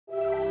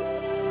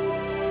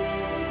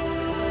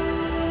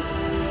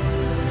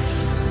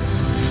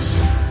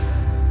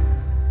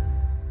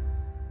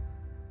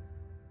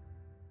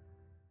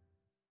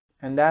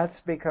And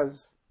that's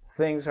because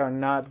things are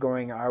not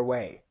going our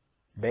way,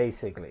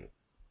 basically.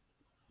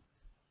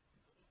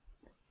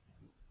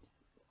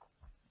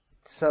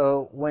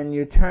 So when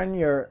you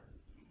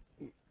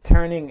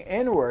turning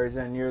inwards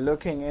and you're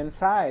looking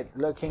inside,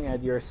 looking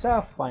at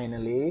yourself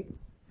finally,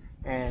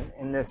 and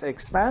in this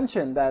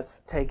expansion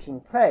that's taking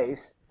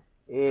place,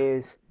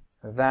 is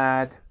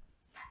that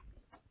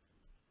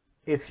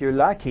if you're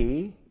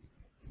lucky,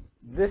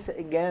 this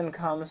again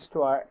comes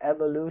to our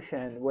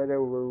evolution,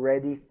 whether we're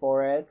ready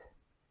for it,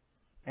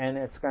 and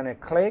it's going to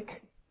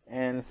click,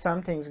 and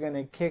something's going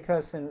to kick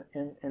us in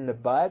the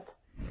butt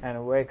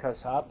and wake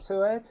us up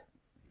to it,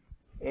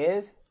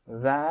 is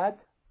that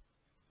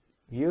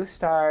you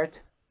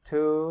start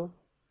to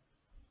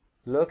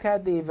look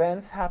at the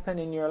events happen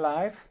in your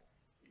life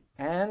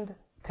and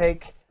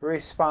take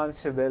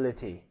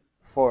responsibility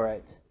for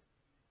it,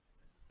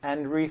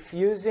 and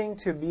refusing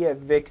to be a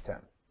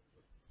victim.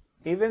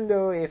 Even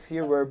though if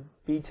you were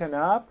beaten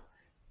up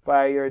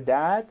by your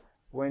dad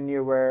when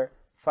you were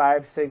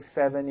 5, 6,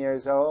 7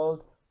 years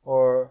old,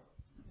 or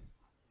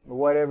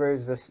whatever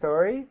is the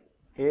story,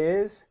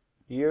 is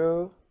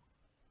you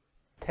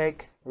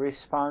take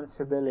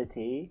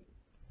responsibility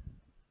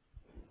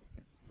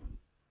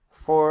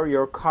for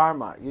your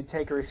karma. You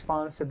take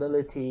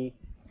responsibility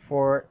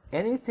for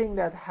anything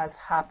that has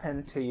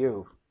happened to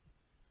you.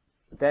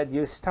 That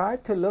you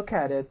start to look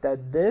at it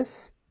that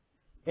this,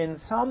 in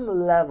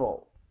some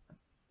level,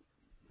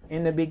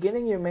 in the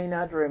beginning you may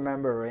not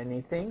remember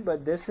anything,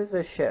 but this is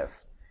a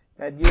shift.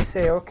 That you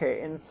say,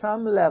 okay, in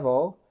some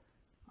level,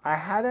 I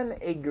had an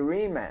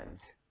agreement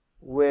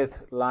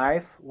with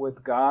life,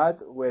 with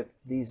God, with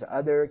these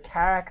other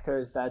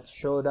characters that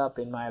showed up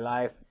in my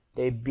life.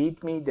 They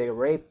beat me, they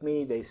raped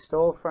me, they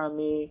stole from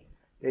me,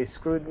 they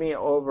screwed me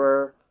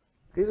over.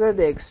 These are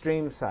the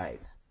extreme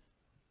sides.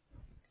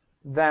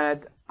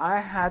 That I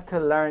had to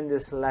learn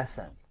this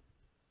lesson.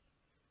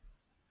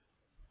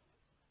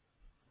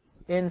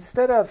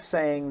 Instead of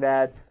saying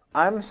that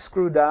I'm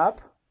screwed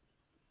up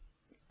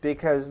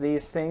because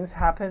these things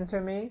happened to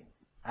me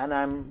and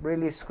I'm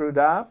really screwed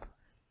up,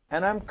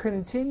 and I'm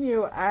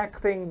continue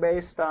acting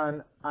based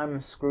on I'm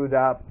screwed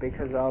up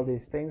because all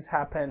these things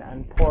happen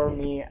and poor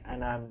me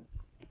and I'm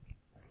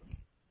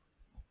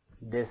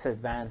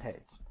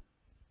disadvantaged.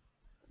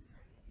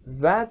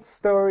 That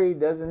story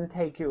doesn't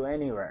take you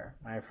anywhere,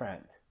 my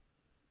friend.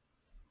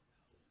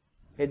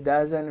 It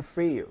doesn't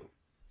free you.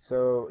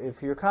 So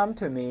if you come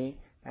to me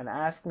and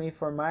ask me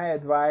for my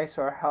advice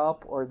or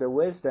help or the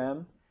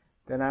wisdom,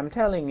 then I'm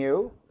telling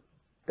you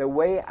the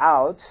way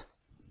out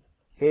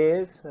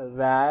is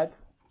that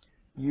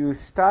you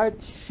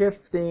start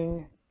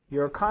shifting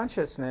your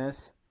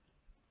consciousness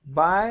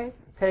by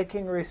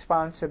taking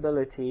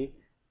responsibility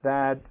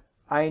that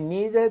I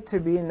needed to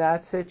be in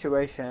that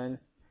situation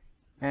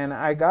and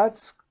I got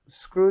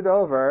screwed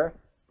over,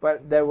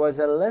 but there was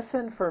a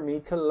lesson for me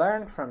to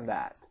learn from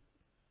that.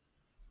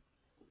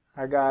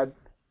 I got,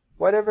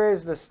 whatever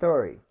is the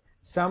story.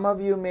 Some of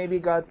you maybe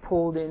got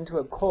pulled into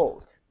a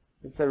cult.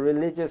 It's a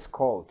religious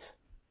cult.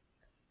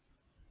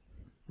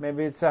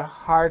 Maybe it's a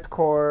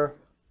hardcore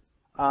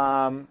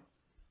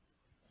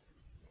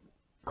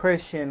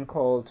Christian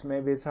cult.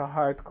 Maybe it's a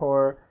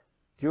hardcore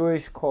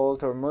Jewish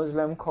cult or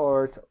Muslim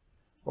cult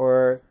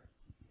or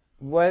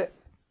whatever.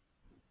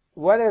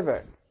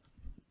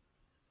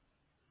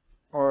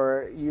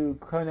 Or you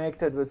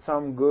connected with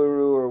some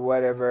guru or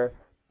whatever,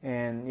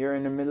 and you're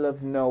in the middle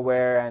of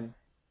nowhere and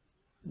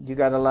you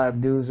got a lot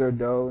of do's or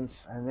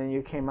don'ts, and then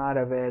you came out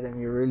of it and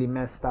you're really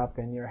messed up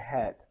in your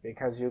head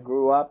because you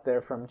grew up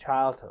there from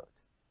childhood.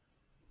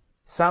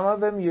 Some of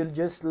them you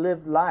just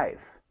lived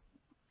life.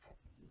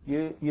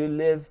 You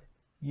lived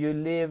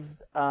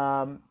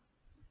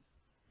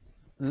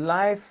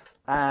life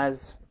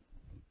as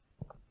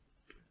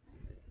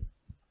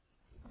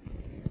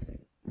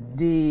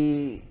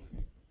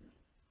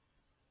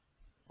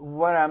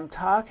what I'm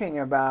talking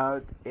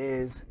about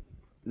is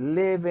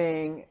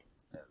living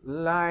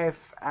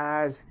life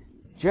as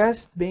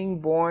just being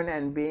born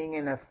and being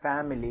in a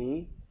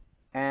family,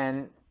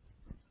 and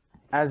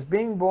as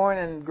being born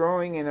and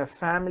growing in a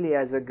family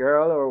as a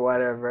girl or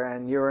whatever,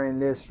 and you're in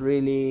this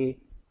really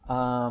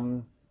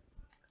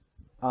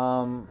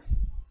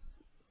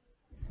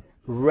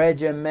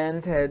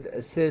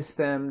regimented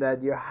system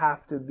that you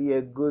have to be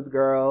a good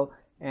girl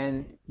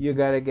and you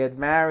gotta get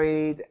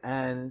married,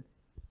 and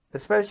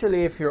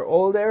especially if you're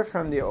older,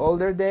 from the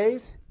older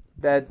days,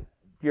 that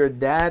your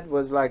dad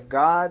was like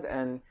God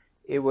and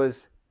it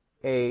was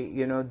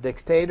a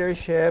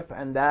dictatorship,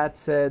 and dad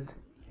said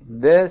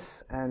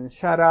this and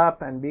shut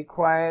up and be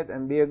quiet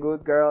and be a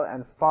good girl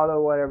and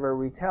follow whatever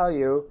we tell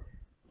you.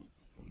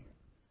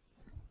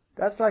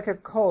 That's like a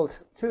cult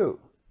too.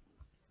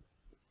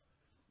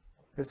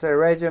 It's a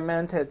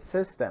regimented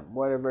system,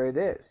 whatever it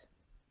is.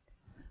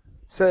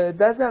 So it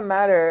doesn't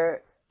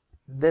matter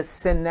the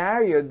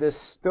scenario, the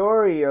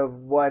story of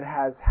what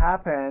has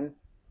happened,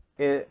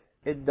 it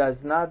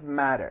does not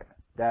matter,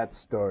 that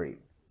story.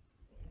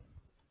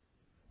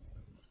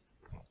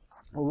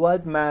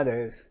 What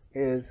matters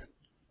is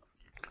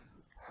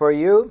for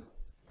you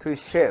to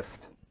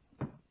shift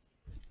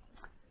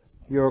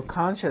your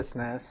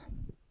consciousness,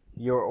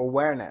 your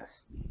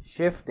awareness,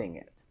 shifting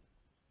it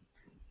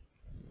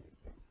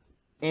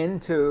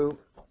into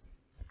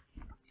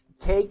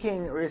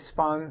taking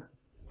response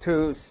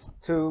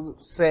to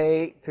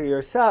say to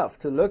yourself,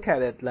 to look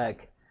at it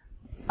like,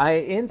 I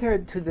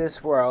entered to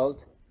this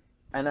world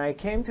and I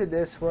came to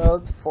this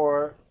world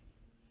for,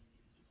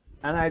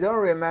 and I don't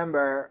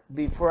remember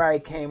before I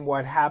came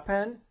what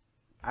happened,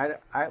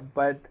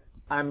 but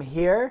I'm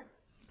here,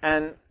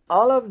 and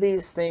all of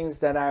these things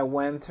that I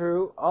went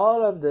through,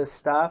 all of this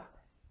stuff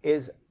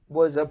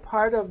was a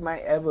part of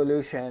my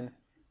evolution,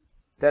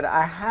 that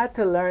I had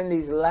to learn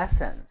these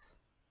lessons.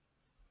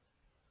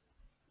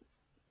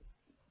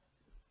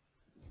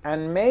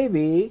 And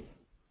maybe,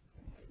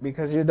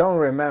 because you don't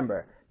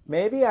remember,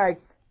 maybe I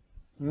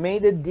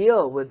made a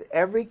deal with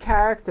every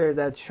character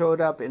that showed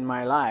up in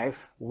my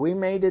life. We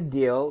made a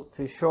deal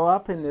to show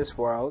up in this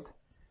world,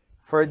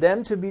 for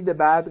them to be the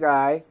bad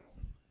guy,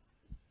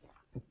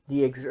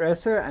 the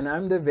aggressor, and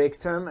I'm the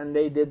victim, and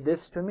they did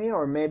this to me,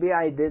 or maybe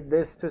I did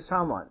this to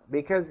someone.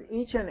 Because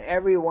each and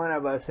every one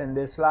of us in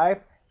this life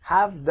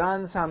have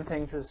done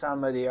something to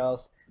somebody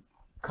else,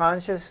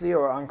 consciously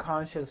or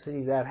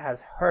unconsciously, that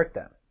has hurt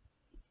them.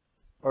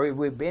 Or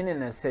we've been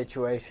in a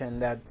situation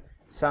that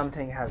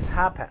something has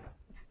happened.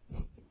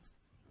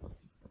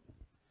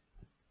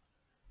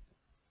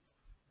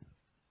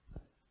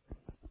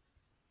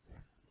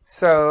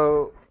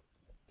 So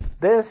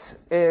this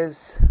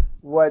is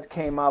what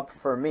came up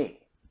for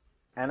me.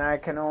 And I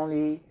can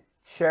only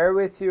share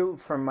with you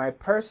from my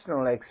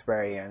personal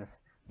experience,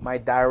 my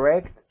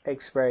direct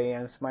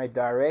experience, my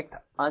direct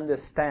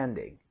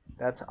understanding.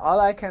 That's all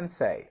I can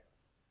say.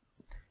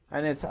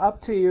 And it's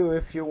up to you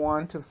if you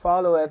want to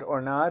follow it or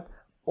not,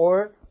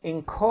 or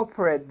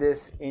incorporate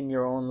this in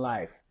your own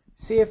life.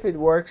 See if it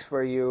works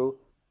for you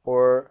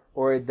or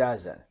it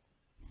doesn't.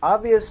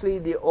 Obviously,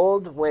 the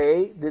old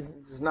way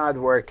is not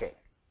working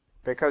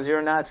because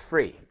you're not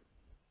free.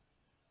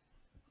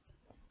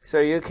 So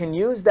you can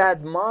use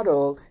that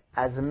model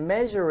as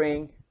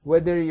measuring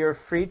whether you're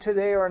free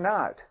today or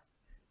not.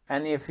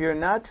 And if you're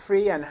not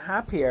free and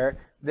happier,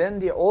 then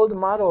the old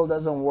model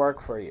doesn't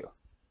work for you.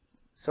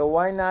 So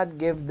why not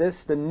give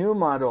this, the new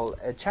model,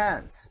 a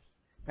chance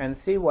and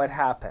see what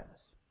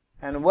happens?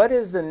 And what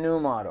is the new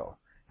model?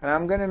 And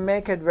I'm going to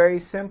make it very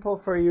simple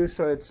for you,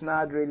 so it's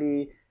not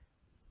really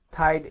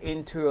tied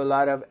into a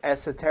lot of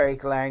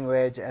esoteric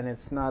language and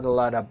it's not a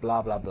lot of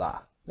blah blah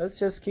blah. Let's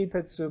just keep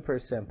it super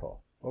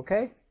simple,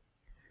 okay?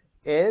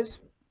 Is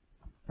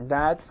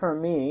that for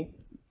me,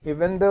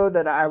 even though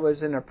that I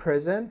was in a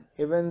prison,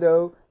 even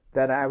though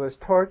that I was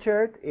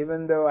tortured,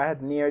 even though I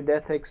had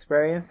near-death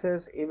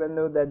experiences, even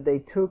though that they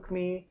took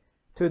me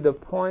to the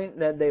point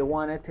that they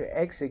wanted to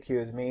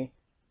execute me,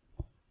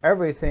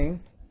 everything,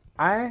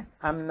 I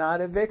am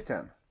not a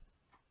victim.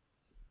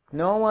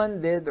 No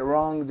one did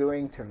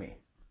wrongdoing to me.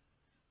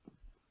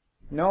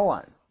 No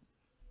one.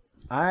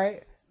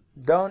 I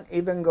don't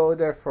even go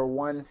there for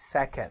 1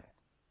 second.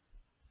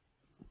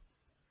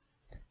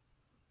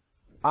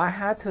 I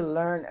had to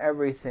learn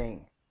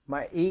everything.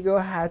 My ego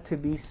had to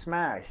be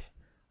smashed.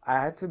 I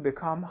had to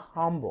become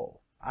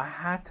humble. I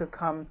had to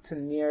come to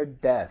near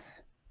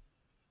death.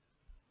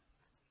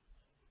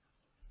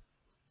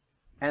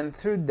 And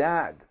through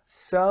that,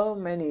 so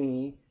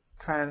many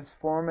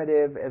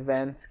transformative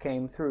events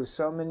came through,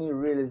 so many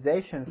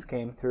realizations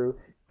came through,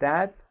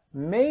 that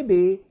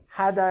maybe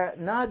had I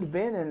not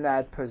been in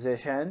that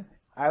position,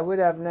 I would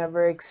have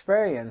never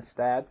experienced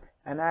that,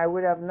 and I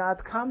would have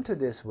not come to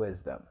this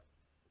wisdom,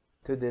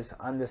 to this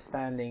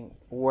understanding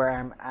where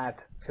I'm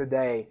at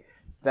today,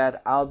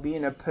 that I'll be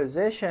in a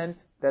position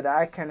that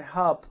I can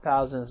help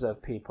thousands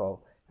of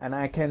people, and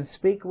I can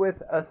speak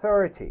with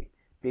authority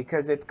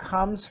because it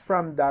comes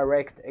from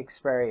direct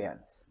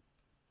experience.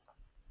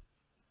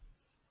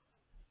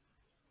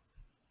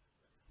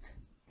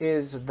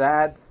 Is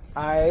that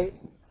I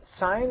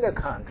signed a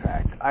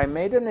contract, I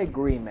made an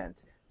agreement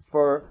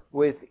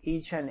with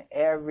each and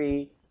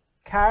every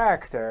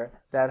character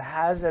that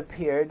has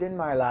appeared in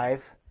my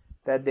life,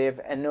 that they've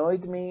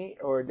annoyed me,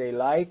 or they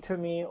lied to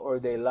me, or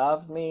they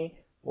loved me,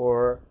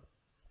 or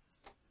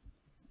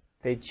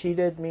they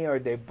cheated me, or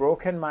they've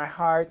broken my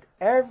heart.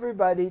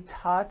 Everybody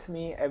taught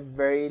me a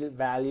very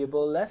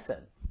valuable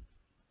lesson.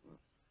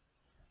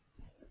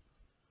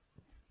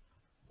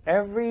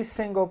 Every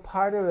single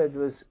part of it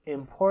was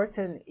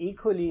important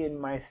equally in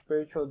my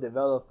spiritual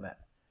development.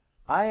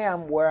 I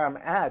am where I'm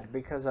at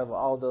because of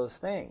all those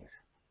things.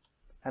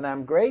 And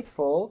I'm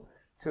grateful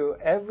to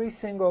every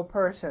single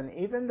person,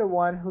 even the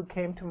one who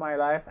came to my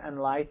life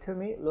and lied to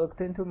me,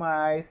 looked into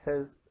my eyes,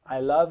 says, I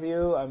love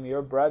you, I'm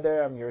your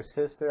brother, I'm your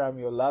sister, I'm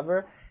your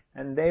lover,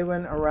 and they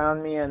went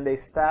around me and they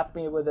stabbed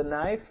me with a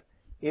knife.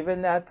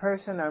 Even that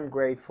person I'm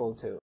grateful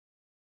to.